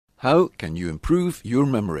How can you improve your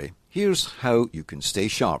memory? Here's How You Can Stay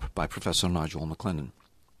Sharp by Professor Nigel MacLennan.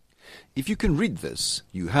 If you can read this,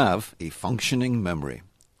 you have a functioning memory.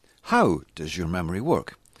 How does your memory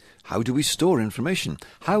work? How do we store information?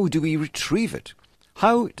 How do we retrieve it?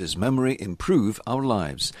 How does memory improve our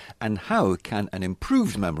lives? And how can an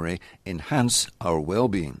improved memory enhance our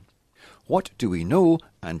well-being? What do we know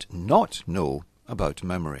and not know about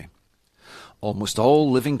memory? Almost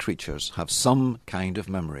all living creatures have some kind of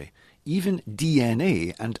memory. Even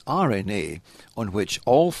DNA and RNA, on which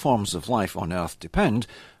all forms of life on Earth depend,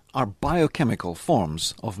 are biochemical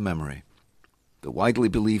forms of memory. The widely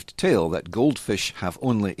believed tale that goldfish have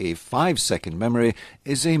only a 5-second memory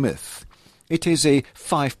is a myth. It is a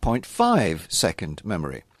 5.5-second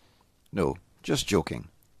memory. No, just joking.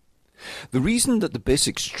 The reason that the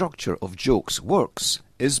basic structure of jokes works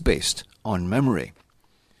is based on memory.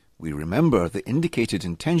 We remember the indicated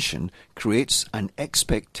intention creates an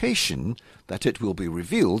expectation that it will be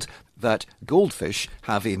revealed that goldfish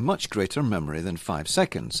have a much greater memory than 5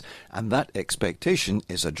 seconds, and that expectation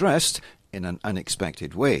is addressed in an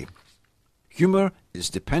unexpected way. Humour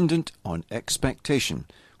is dependent on expectation,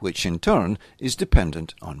 which in turn is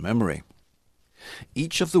dependent on memory.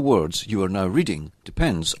 Each of the words you are now reading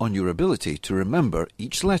depends on your ability to remember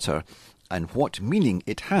each letter and what meaning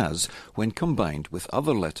it has when combined with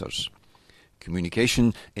other letters.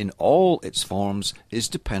 Communication in all its forms is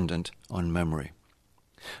dependent on memory.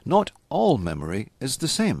 Not all memory is the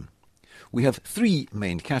same. We have 3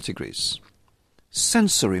 main categories.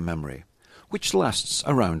 Sensory memory, which lasts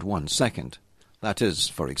around 1 second. That is,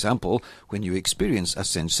 for example, when you experience a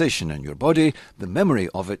sensation in your body, the memory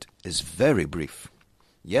of it is very brief.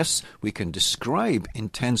 Yes, we can describe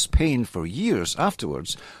intense pain for years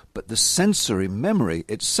afterwards, but the sensory memory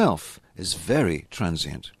itself is very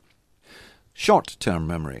transient. Short-term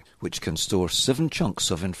memory, which can store 7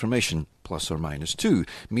 chunks of information, plus or minus 2,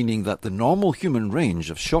 meaning that the normal human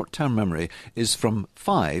range of short-term memory is from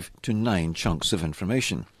 5 to 9 chunks of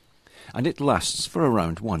information, and it lasts for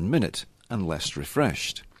around 1 minute, unless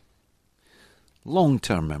refreshed.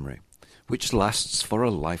 Long-term memory, which lasts for a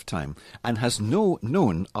lifetime and has no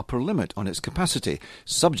known upper limit on its capacity,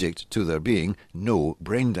 subject to there being no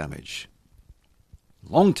brain damage.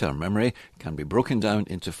 Long-term memory can be broken down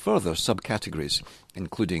into further subcategories,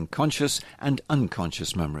 including conscious and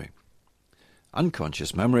unconscious memory.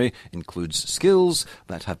 Unconscious memory includes skills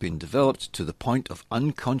that have been developed to the point of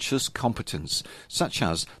unconscious competence, such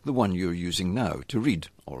as the one you're using now to read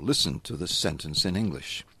or listen to this sentence in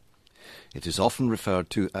English. It is often referred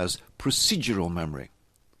to as procedural memory.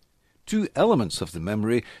 2 elements of the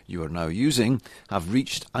memory you are now using have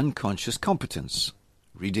reached unconscious competence: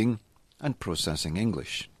 reading and processing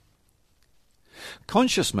English.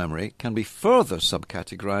 Conscious memory can be further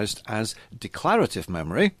subcategorized as declarative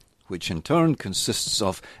memory, which in turn consists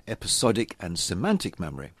of episodic and semantic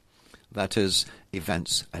memory, that is,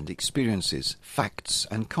 events and experiences, facts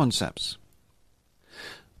and concepts.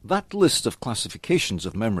 That list of classifications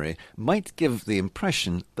of memory might give the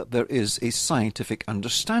impression that there is a scientific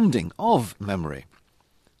understanding of memory.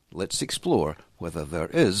 Let's explore whether there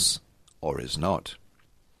is or is not.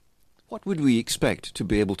 What would we expect to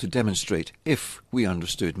be able to demonstrate if we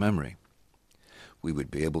understood memory? We would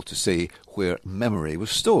be able to say where memory was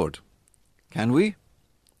stored. Can we?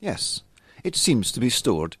 Yes. It seems to be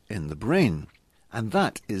stored in the brain, and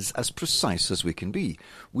that is as precise as we can be.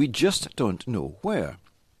 We just don't know where.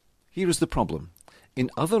 Here is the problem. In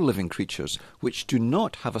other living creatures which do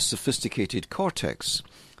not have a sophisticated cortex,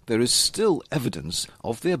 there is still evidence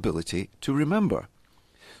of the ability to remember.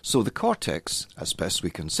 So the cortex, as best we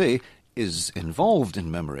can say, is involved in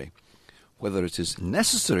memory. Whether it is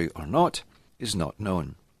necessary or not is not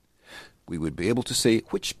known. We would be able to say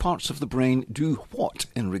which parts of the brain do what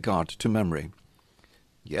in regard to memory.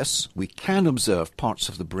 Yes, we can observe parts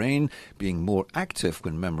of the brain being more active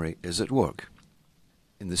when memory is at work.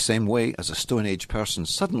 In the same way as a Stone Age person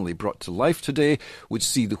suddenly brought to life today would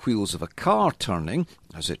see the wheels of a car turning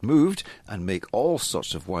as it moved and make all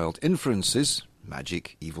sorts of wild inferences,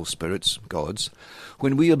 magic, evil spirits, gods,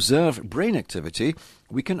 when we observe brain activity,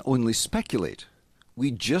 we can only speculate.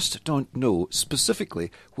 We just don't know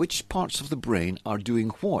specifically which parts of the brain are doing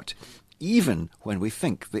what, even when we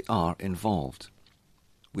think they are involved.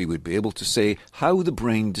 We would be able to say how the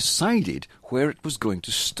brain decided where it was going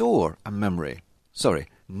to store a memory. Sorry,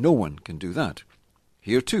 no one can do that.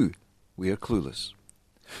 Here too, we are clueless.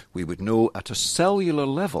 We would know at a cellular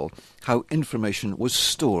level how information was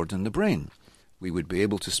stored in the brain. We would be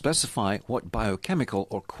able to specify what biochemical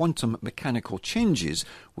or quantum mechanical changes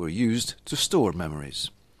were used to store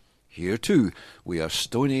memories. Here too, we are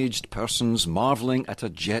stone-aged persons marvelling at a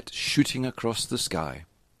jet shooting across the sky.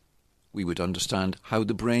 We would understand how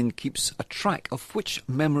the brain keeps a track of which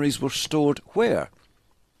memories were stored where.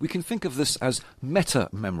 We can think of this as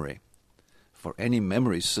meta-memory. For any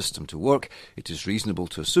memory system to work, it is reasonable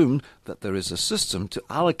to assume that there is a system to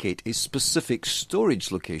allocate a specific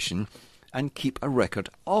storage location and keep a record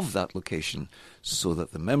of that location so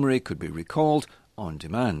that the memory could be recalled on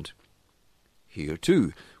demand. Here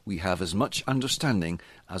too, we have as much understanding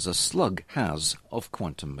as a slug has of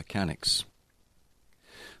quantum mechanics.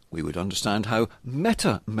 We would understand how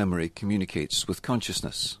meta-memory communicates with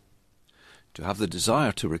consciousness. To have the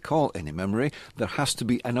desire to recall any memory, there has to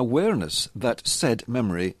be an awareness that said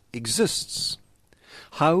memory exists.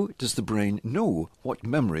 How does the brain know what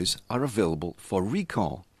memories are available for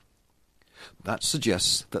recall? That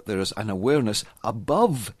suggests that there is an awareness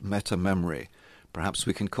above meta-memory. Perhaps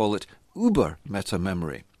we can call it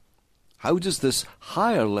uber-meta-memory. How does this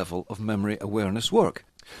higher level of memory awareness work?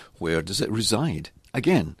 Where does it reside?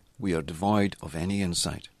 Again, we are devoid of any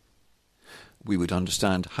insight. We would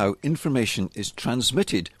understand how information is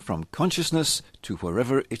transmitted from consciousness to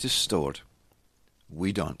wherever it is stored.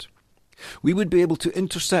 We don't. We would be able to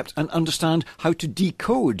intercept and understand how to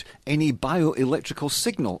decode any bioelectrical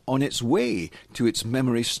signal on its way to its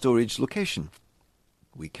memory storage location.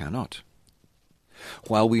 We cannot.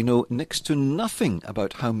 While we know next to nothing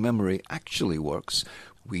about how memory actually works,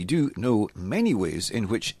 we do know many ways in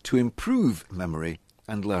which to improve memory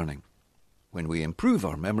and learning. When we improve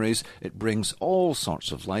our memories, it brings all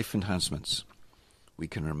sorts of life enhancements. We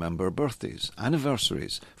can remember birthdays,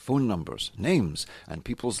 anniversaries, phone numbers, names, and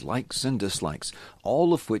people's likes and dislikes,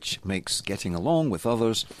 all of which makes getting along with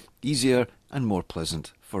others easier and more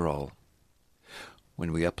pleasant for all.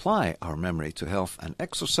 When we apply our memory to health and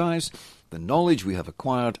exercise, the knowledge we have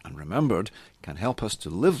acquired and remembered can help us to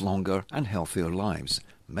live longer and healthier lives,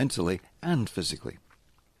 mentally and physically.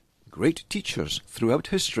 Great teachers throughout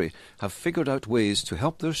history have figured out ways to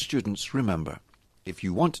help their students remember. If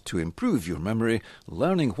you want to improve your memory,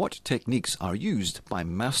 learning what techniques are used by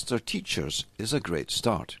master teachers is a great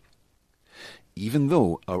start. Even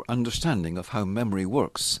though our understanding of how memory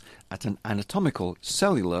works at an anatomical,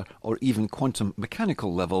 cellular, or even quantum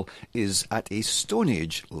mechanical level is at a Stone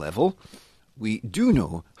Age level, we do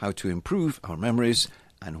know how to improve our memories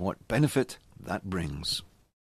and what benefit that brings.